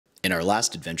In our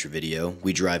last adventure video,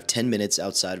 we drive 10 minutes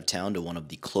outside of town to one of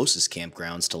the closest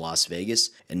campgrounds to Las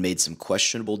Vegas and made some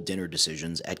questionable dinner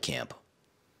decisions at camp.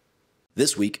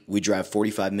 This week, we drive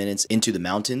 45 minutes into the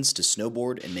mountains to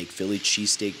snowboard and make Philly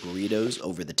cheesesteak burritos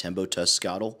over the Tembo Tusk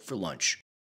Skottle for lunch.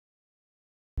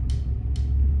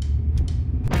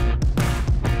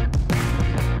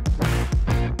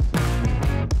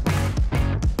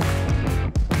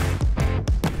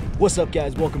 What's up,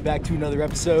 guys? Welcome back to another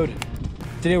episode.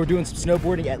 Today we're doing some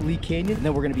snowboarding at Lee Canyon, and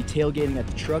then we're gonna be tailgating at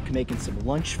the truck, making some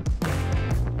lunch.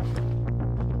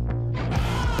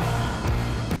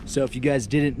 So if you guys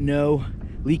didn't know,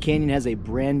 Lee Canyon has a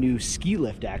brand new ski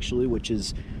lift actually, which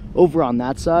is over on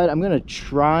that side. I'm gonna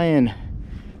try and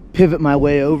pivot my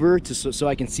way over so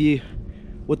I can see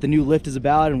what the new lift is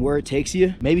about and where it takes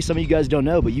you. Maybe some of you guys don't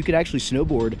know, but you could actually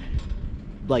snowboard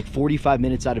like 45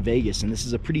 minutes out of Vegas, and this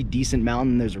is a pretty decent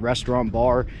mountain. There's a restaurant,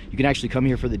 bar. You can actually come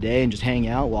here for the day and just hang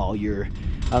out while your,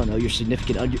 I don't know, your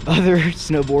significant other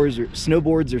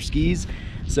snowboards or skis.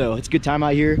 So it's a good time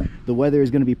out here. The weather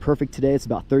is going to be perfect today. It's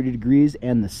about 30 degrees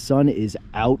and the sun is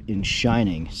out and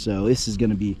shining. So this is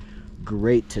going to be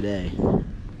great today.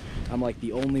 I'm like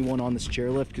the only one on this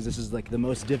chairlift because this is like the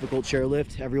most difficult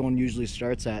chairlift. Everyone usually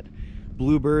starts at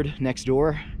Bluebird next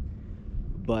door.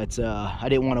 But I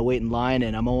didn't want to wait in line,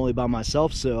 and I'm only by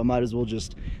myself, so I might as well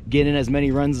just get in as many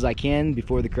runs as I can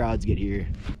before the crowds get here.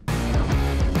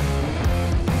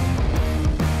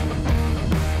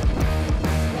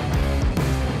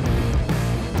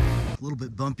 A little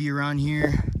bit bumpy around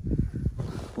here.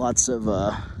 Lots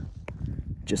of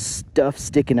just stuff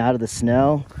sticking out of the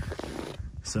snow.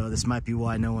 So this might be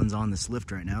why no one's on this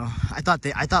lift right now. I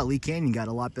thought Lee Canyon got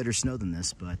a lot better snow than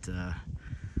this, but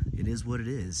it is what it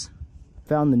is.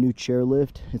 Found the new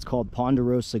chairlift. It's called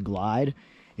Ponderosa Glide.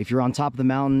 If you're on top of the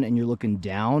mountain and you're looking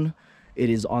down, it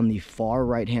is on the far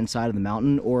right hand side of the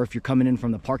mountain, or if you're coming in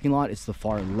from the parking lot, it's the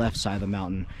far left side of the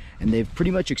mountain. And they've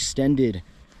pretty much extended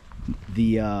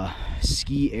the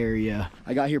ski area.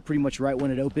 I got here pretty much right when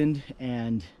it opened,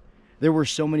 and there were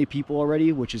so many people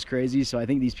already, which is crazy. So I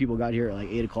think these people got here at like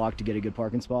 8 o'clock to get a good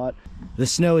parking spot. The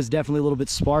snow is definitely a little bit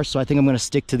sparse, so I think I'm gonna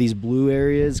stick to these blue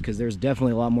areas because there's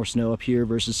definitely a lot more snow up here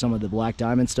versus some of the black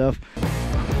diamond stuff.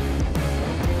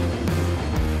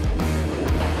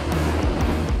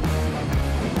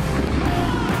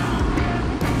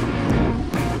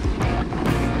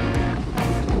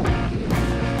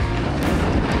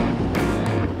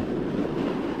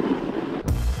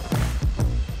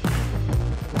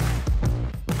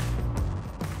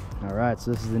 Alright,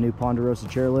 so this is the new Ponderosa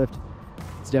chairlift.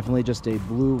 It's definitely just a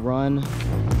blue run.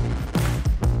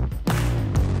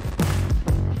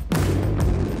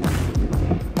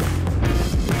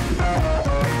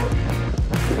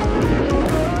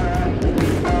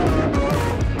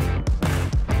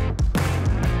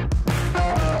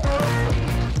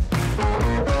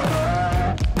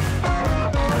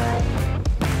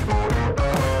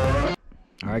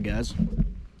 Alright guys,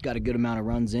 got a good amount of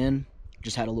runs in.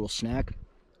 Just had a little snack.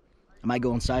 I might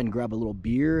go inside and grab a little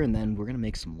beer, and then we're gonna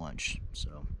make some lunch.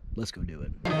 So let's go do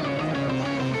it.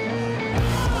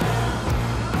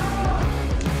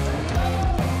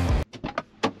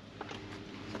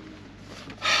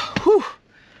 Whew.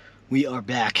 We are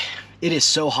back. It is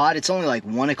so hot. It's only like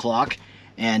 1 o'clock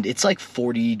and it's like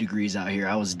 40 degrees out here.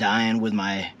 I was dying with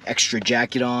my extra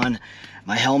jacket on,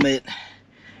 my helmet.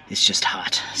 It's just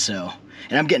hot. So,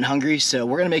 and I'm getting hungry, so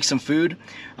we're gonna make some food.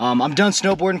 I'm done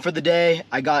snowboarding for the day.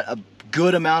 I got a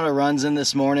good amount of runs in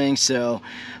this morning, so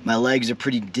my legs are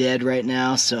pretty dead right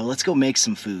now. So let's go make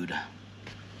some food.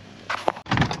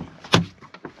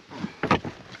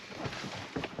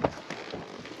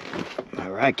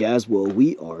 All right, guys. Well,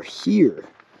 we are here,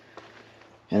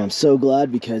 and I'm so glad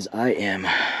because I am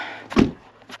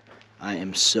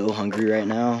so hungry right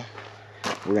now.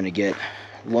 We're gonna get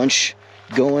lunch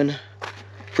going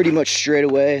pretty much straight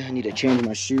away. I need to change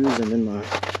my shoes and then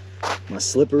my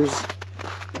slippers.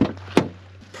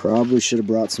 Probably should have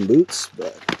brought some boots,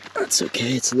 but that's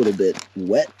okay. It's a little bit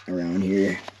wet around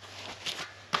here.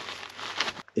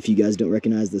 If you guys don't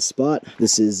recognize this spot,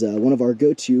 this is one of our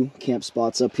go-to camp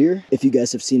spots up here. If you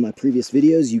guys have seen my previous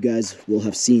videos, you guys will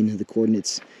have seen the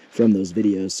coordinates from those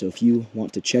videos. So if you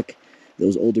want to check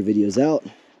those older videos out,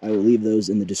 I will leave those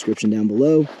in the description down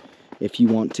below. If you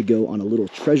want to go on a little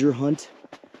treasure hunt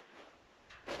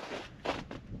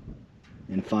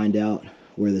and find out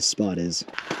where this spot is.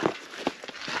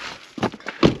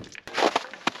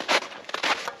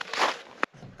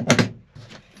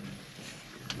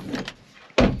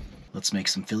 Let's make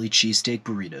some Philly cheesesteak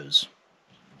burritos.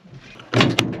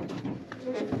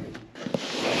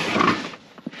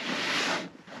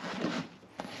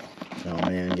 Oh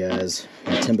man, guys,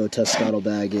 my Tembo Tusk Skottle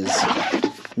bag is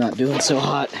not doing so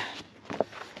hot.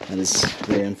 That is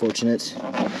very unfortunate.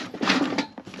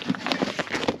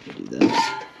 Do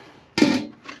that.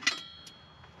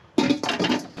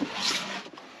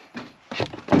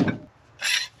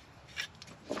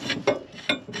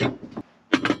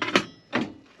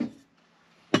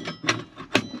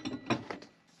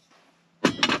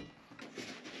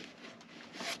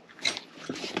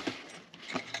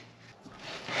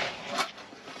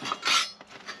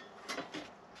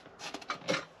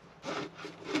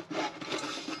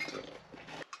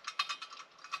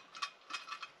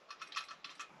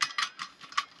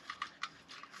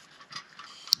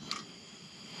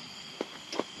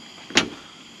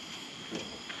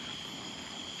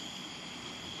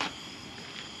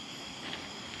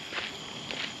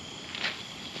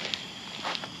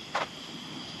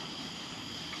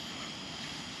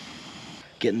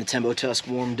 Getting the Tembo Tusk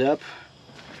warmed up,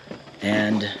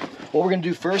 and what we're gonna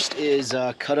do first is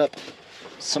cut up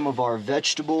some of our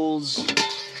vegetables.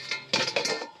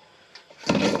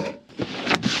 Got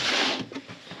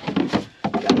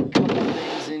a couple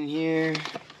things in here.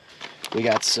 We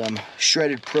got some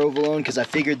shredded provolone because I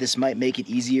figured this might make it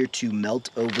easier to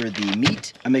melt over the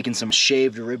meat. I'm making some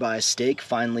shaved ribeye steak,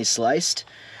 finely sliced,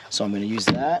 so I'm gonna use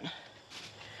that.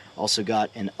 Also got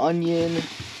an onion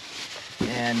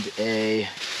and a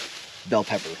bell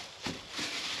pepper.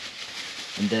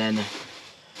 And then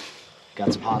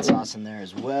got some hot sauce in there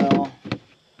as well.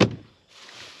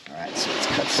 Alright, so let's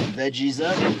cut some veggies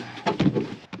up.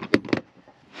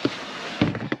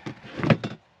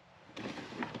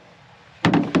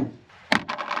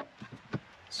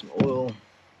 Some oil.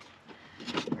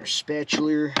 Our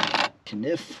spatula.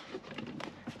 Kniff.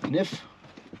 Kniff.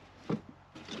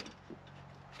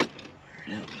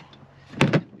 There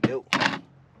we go.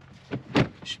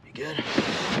 Should be good.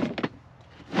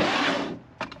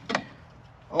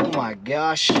 Oh my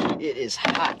gosh, it is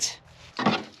hot.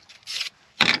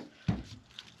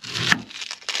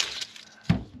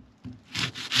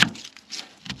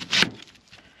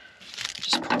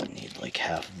 Just probably need like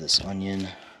half of this onion.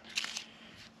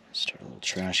 Start a little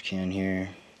trash can here.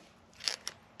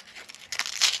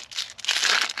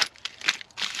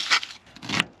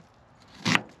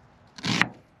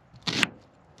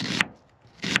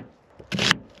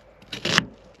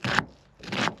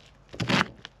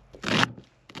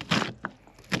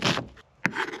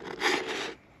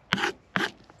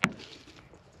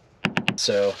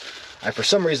 So I, for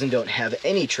some reason, don't have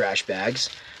any trash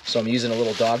bags, so I'm using a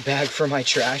little dog bag for my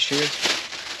trash here.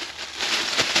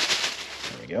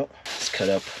 There we go. Let's cut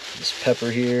up this pepper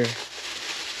here.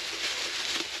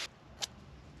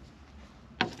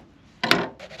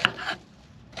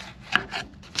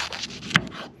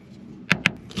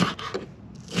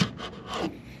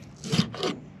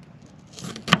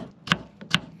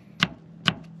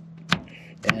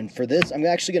 And for this, I'm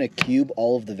actually going to cube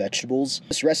all of the vegetables.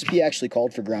 This recipe actually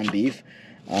called for ground beef,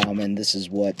 and this is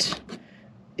what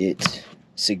it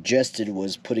suggested,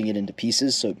 was putting it into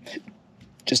pieces, so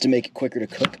just to make it quicker to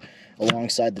cook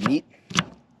alongside the meat.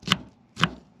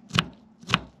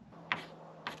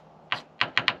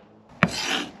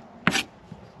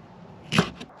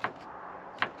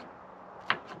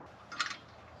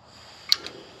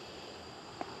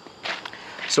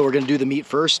 So we're going to do the meat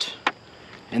first,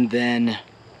 and then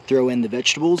throw in the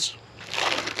vegetables.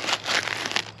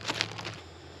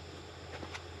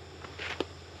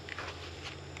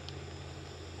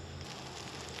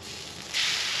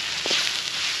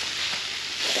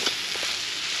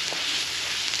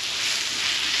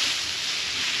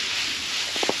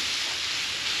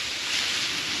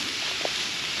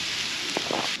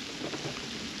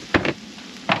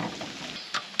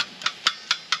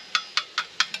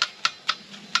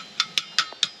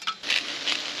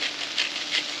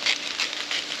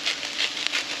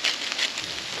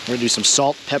 We're gonna do some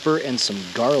salt, pepper, and some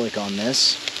garlic on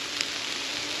this.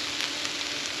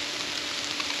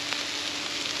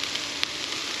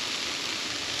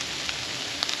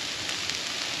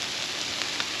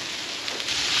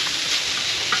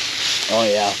 Oh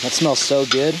yeah, that smells so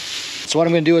good. So what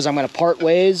I'm gonna do is I'm gonna part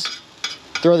ways,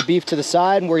 throw the beef to the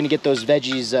side, and we're gonna get those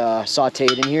veggies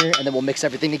sauteed in here, and then we'll mix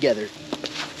everything together.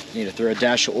 Need to throw a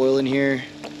dash of oil in here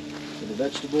for the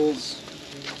vegetables.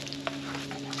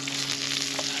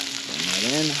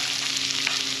 In.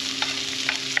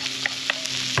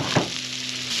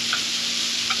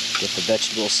 Get the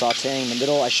vegetables sauteing in the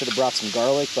middle. I should have brought some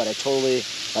garlic, but I totally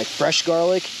like fresh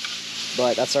garlic,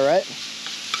 but that's all right.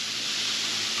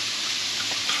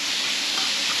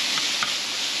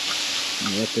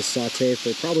 Let this saute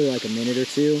for probably like a minute or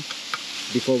two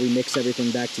before we mix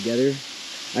everything back together.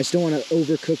 I just don't want to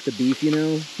overcook the beef, you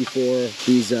know, before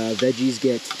these veggies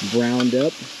get browned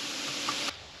up.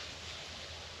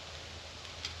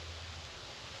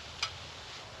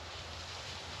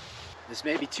 This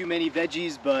may be too many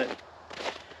veggies, but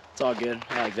it's all good.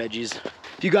 I like veggies.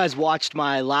 If you guys watched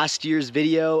my last year's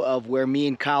video of where me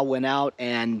and Kyle went out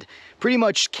and pretty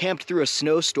much camped through a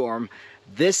snowstorm,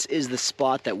 this is the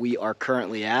spot that we are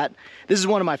currently at. This is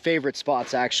one of my favorite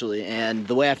spots actually, and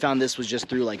the way I found this was just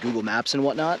through like Google Maps and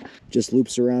whatnot. Just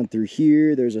loops around through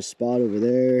here. There's a spot over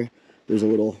there. There's a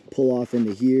little pull off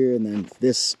into here, and then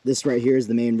this right here is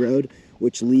the main road,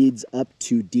 which leads up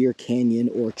to Deer Canyon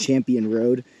or Champion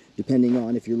Road, depending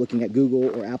on if you're looking at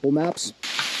Google or Apple Maps.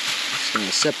 Just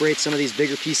gonna separate some of these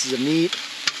bigger pieces of meat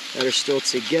that are still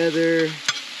together.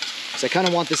 So I kind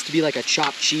of want this to be like a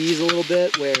chopped cheese a little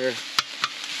bit, where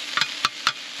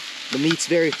the meat's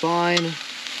very fine,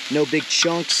 no big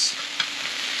chunks.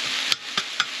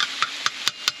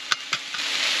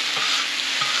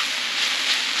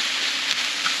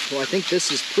 Well, I think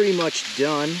this is pretty much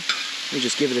done. Let me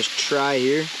just give it a try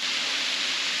here.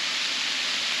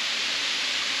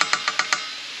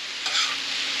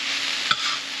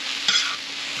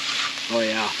 Oh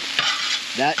yeah,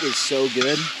 that is so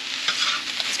good.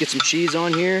 Let's get some cheese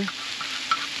on here.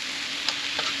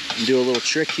 And do a little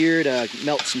trick here to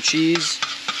melt some cheese.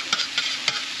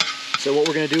 So what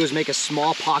we're gonna do is make a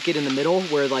small pocket in the middle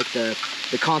where like the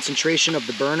concentration of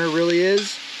the burner really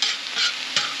is.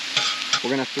 We're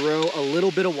gonna throw a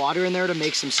little bit of water in there to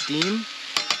make some steam,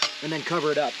 and then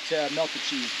cover it up to melt the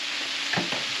cheese.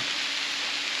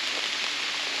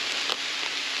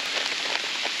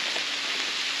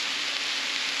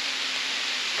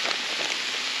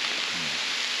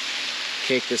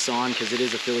 Cake this on because it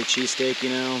is a Philly cheesesteak, you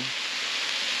know.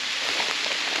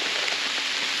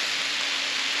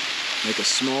 Make a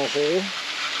small hole.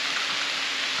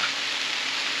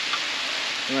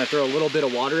 I'm gonna throw a little bit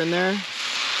of water in there.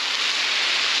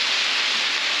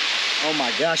 Oh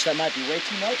my gosh, that might be way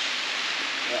too much.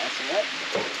 Yeah, that's all right.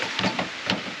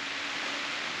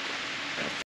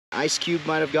 Ice cube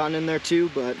might have gotten in there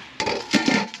too, but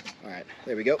all right,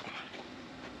 there we go.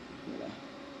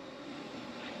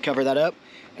 Cover that up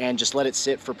and just let it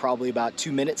sit for probably about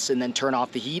 2 minutes, and then turn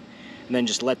off the heat, and then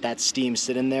just let that steam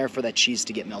sit in there for that cheese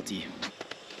to get melty.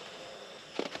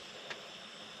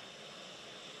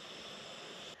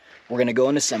 We're gonna go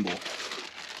and assemble.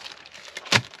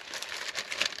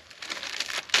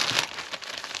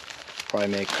 Probably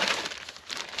make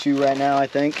 2 right now, I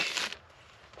think.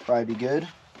 Probably be good.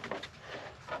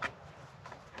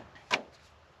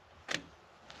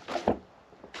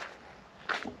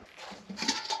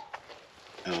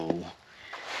 Oh,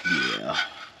 yeah.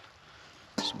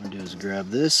 So what I'm gonna do is grab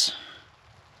this.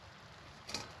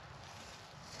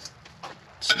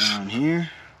 It's down here.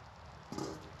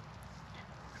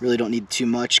 Really don't need too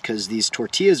much because these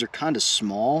tortillas are kind of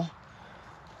small.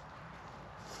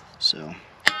 So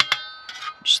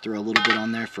just throw a little bit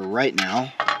on there for right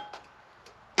now.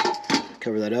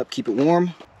 Cover that up, keep it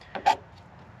warm.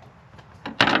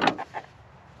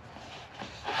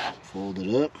 Fold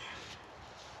it up.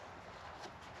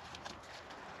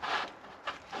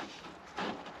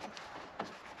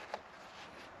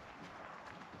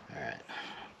 All right,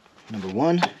 number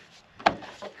 1,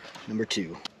 number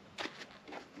 2.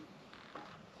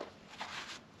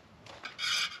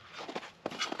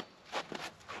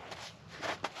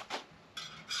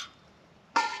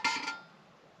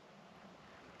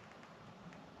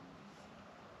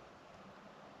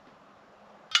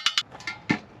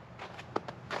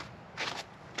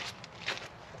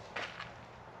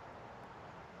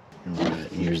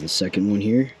 Alright, here's the second one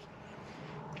here.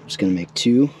 I'm just gonna make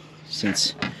 2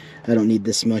 since I don't need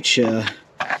this much Philly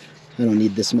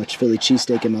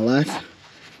cheesesteak in my life.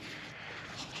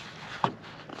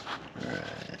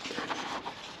 Alright.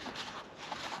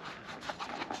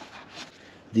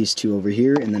 These 2 over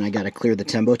here, and then I gotta clear the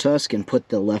Tembo Tusk and put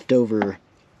the leftover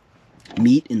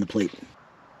meat in the plate.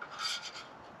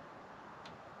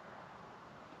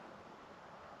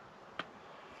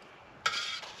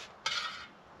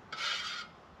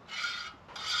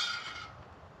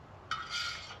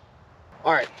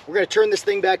 All right, we're gonna turn this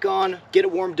thing back on, get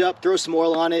it warmed up, throw some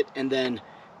oil on it, and then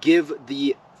give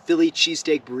the Philly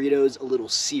cheesesteak burritos a little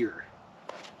sear.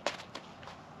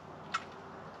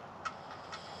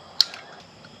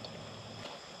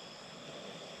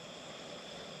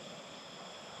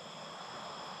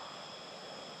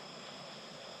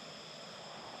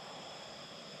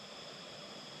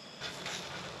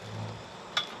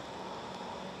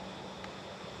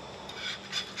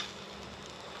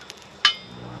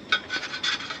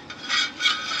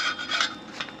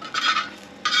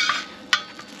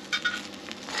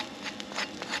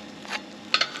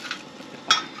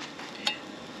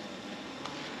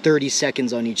 30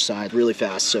 seconds on each side, really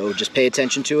fast. So just pay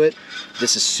attention to it.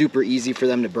 This is super easy for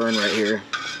them to burn right here.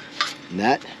 And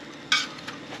that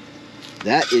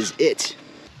is it.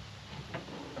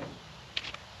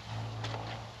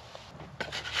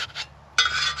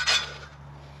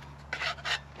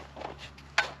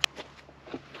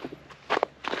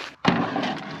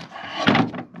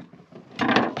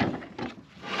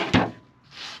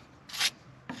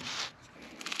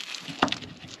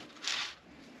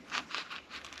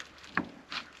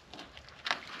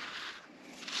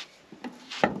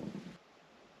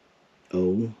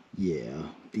 Oh yeah,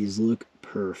 these look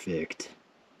perfect.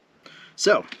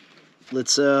 So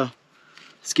let's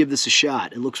give this a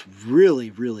shot. It looks really,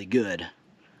 really good.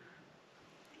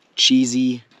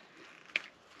 Cheesy.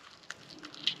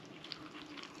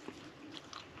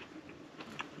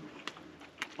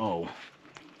 Oh.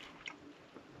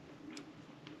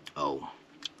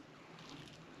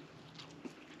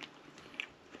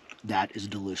 That is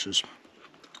delicious.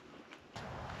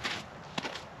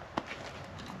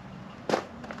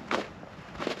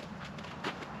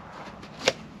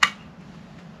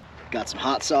 Got some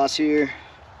hot sauce here.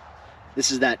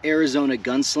 This is that Arizona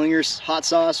Gunslinger's hot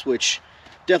sauce, which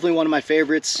definitely one of my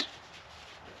favorites.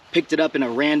 Picked it up in a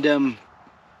random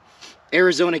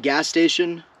Arizona gas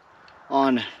station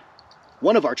on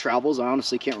one of our travels. I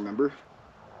honestly can't remember.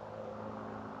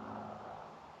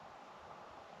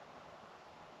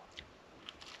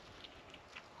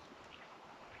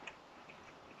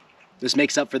 This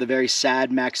makes up for the very sad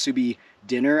Maksubi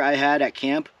dinner I had at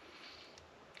camp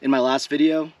in my last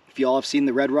video. If y'all have seen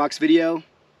the Red Rocks video,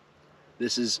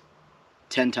 this is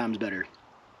 10 times better.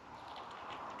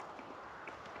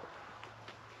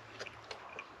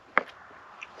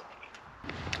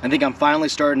 I think I'm finally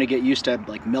starting to get used to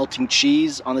like melting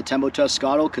cheese on the Tembo Tusk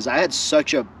Skottle, because I had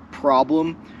such a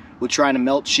problem with trying to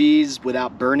melt cheese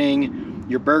without burning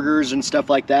your burgers and stuff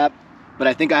like that. But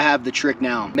I think I have the trick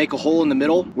now. Make a hole in the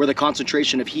middle where the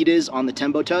concentration of heat is on the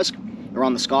Tembo Tusk or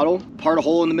on the Skottle. Part a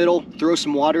hole in the middle, throw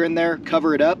some water in there,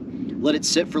 cover it up, let it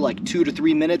sit for like 2 to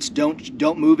 3 minutes.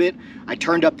 Don't move it. I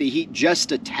turned up the heat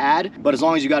just a tad, but as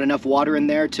long as you got enough water in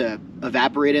there to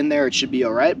evaporate in there, it should be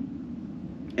all right.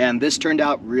 And this turned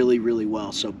out really, really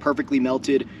well. So perfectly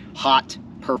melted, hot,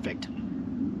 perfect.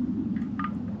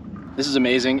 This is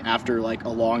amazing after like a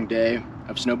long day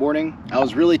of snowboarding. I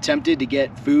was really tempted to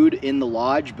get food in the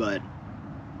lodge, but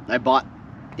I bought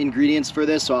ingredients for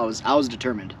this, so I was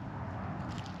determined.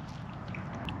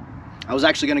 I was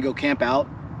actually gonna go camp out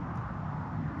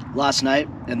last night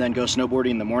and then go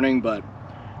snowboarding in the morning, but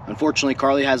unfortunately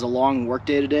Carly has a long work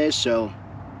day today, so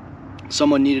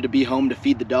someone needed to be home to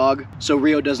feed the dog so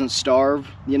Rio doesn't starve,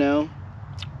 you know.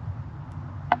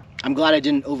 I'm glad I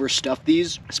didn't overstuff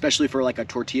these, especially for like a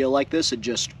tortilla like this.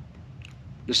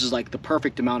 This is like the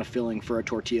perfect amount of filling for a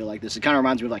tortilla like this. It kind of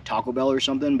reminds me of like Taco Bell or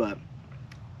something, but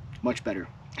much better.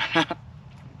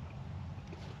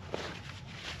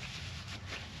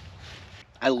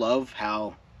 I love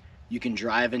how you can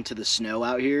drive into the snow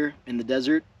out here in the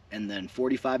desert, and then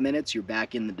 45 minutes you're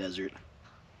back in the desert.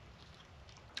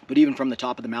 But even from the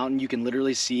top of the mountain, you can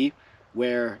literally see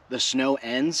where the snow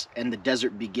ends and the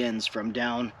desert begins from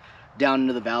down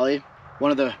into the valley.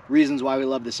 One of the reasons why we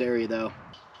love this area, though.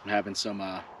 I'm having some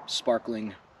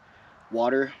sparkling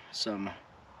water, some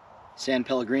San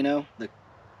Pellegrino, the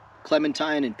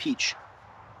clementine and peach.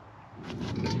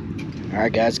 All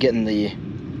right, guys, getting the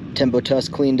Tembo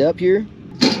Tusk cleaned up here,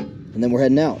 and then we're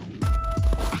heading out.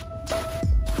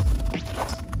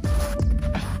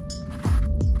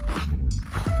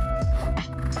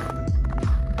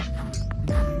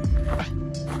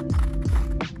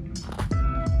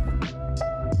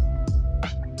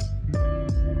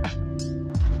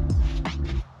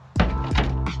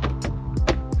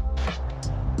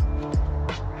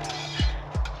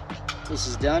 This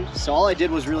is done. So all I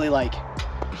did was really like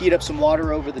heat up some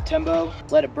water over the Tembo,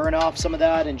 let it burn off some of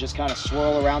that, and just kind of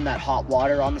swirl around that hot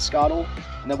water on the Skottle.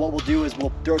 And then what we'll do is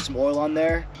we'll throw some oil on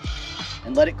there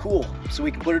and let it cool so we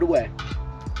can put it away.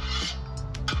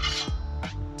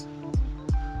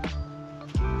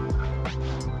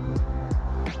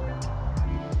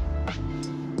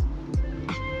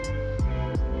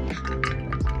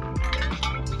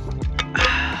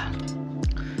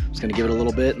 Just gonna give it a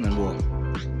little bit and then we'll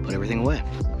put everything away.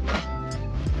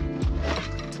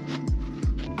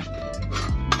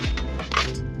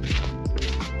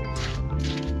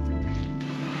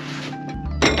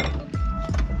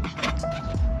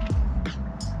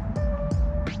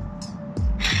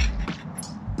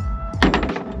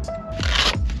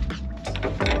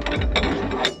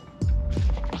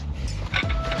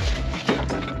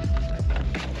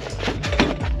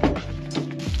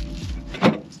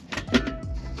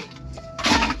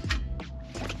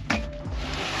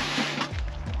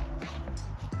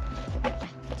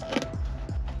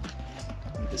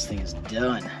 is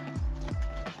done.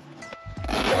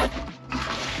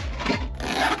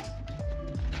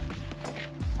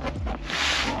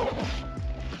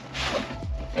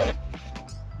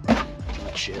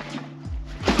 Shit.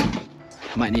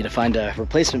 Might need to find a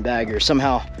replacement bag or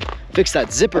somehow fix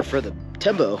that zipper for the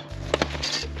Tembo.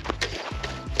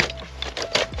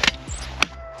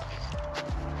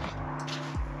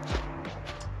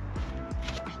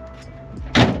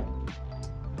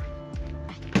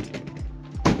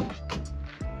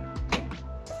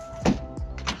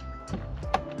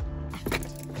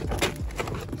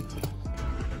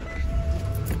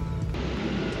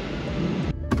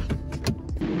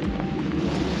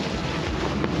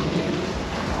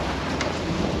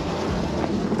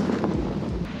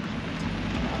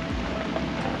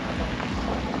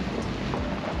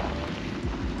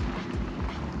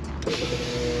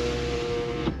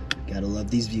 Gotta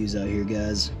love these views out here,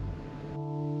 guys.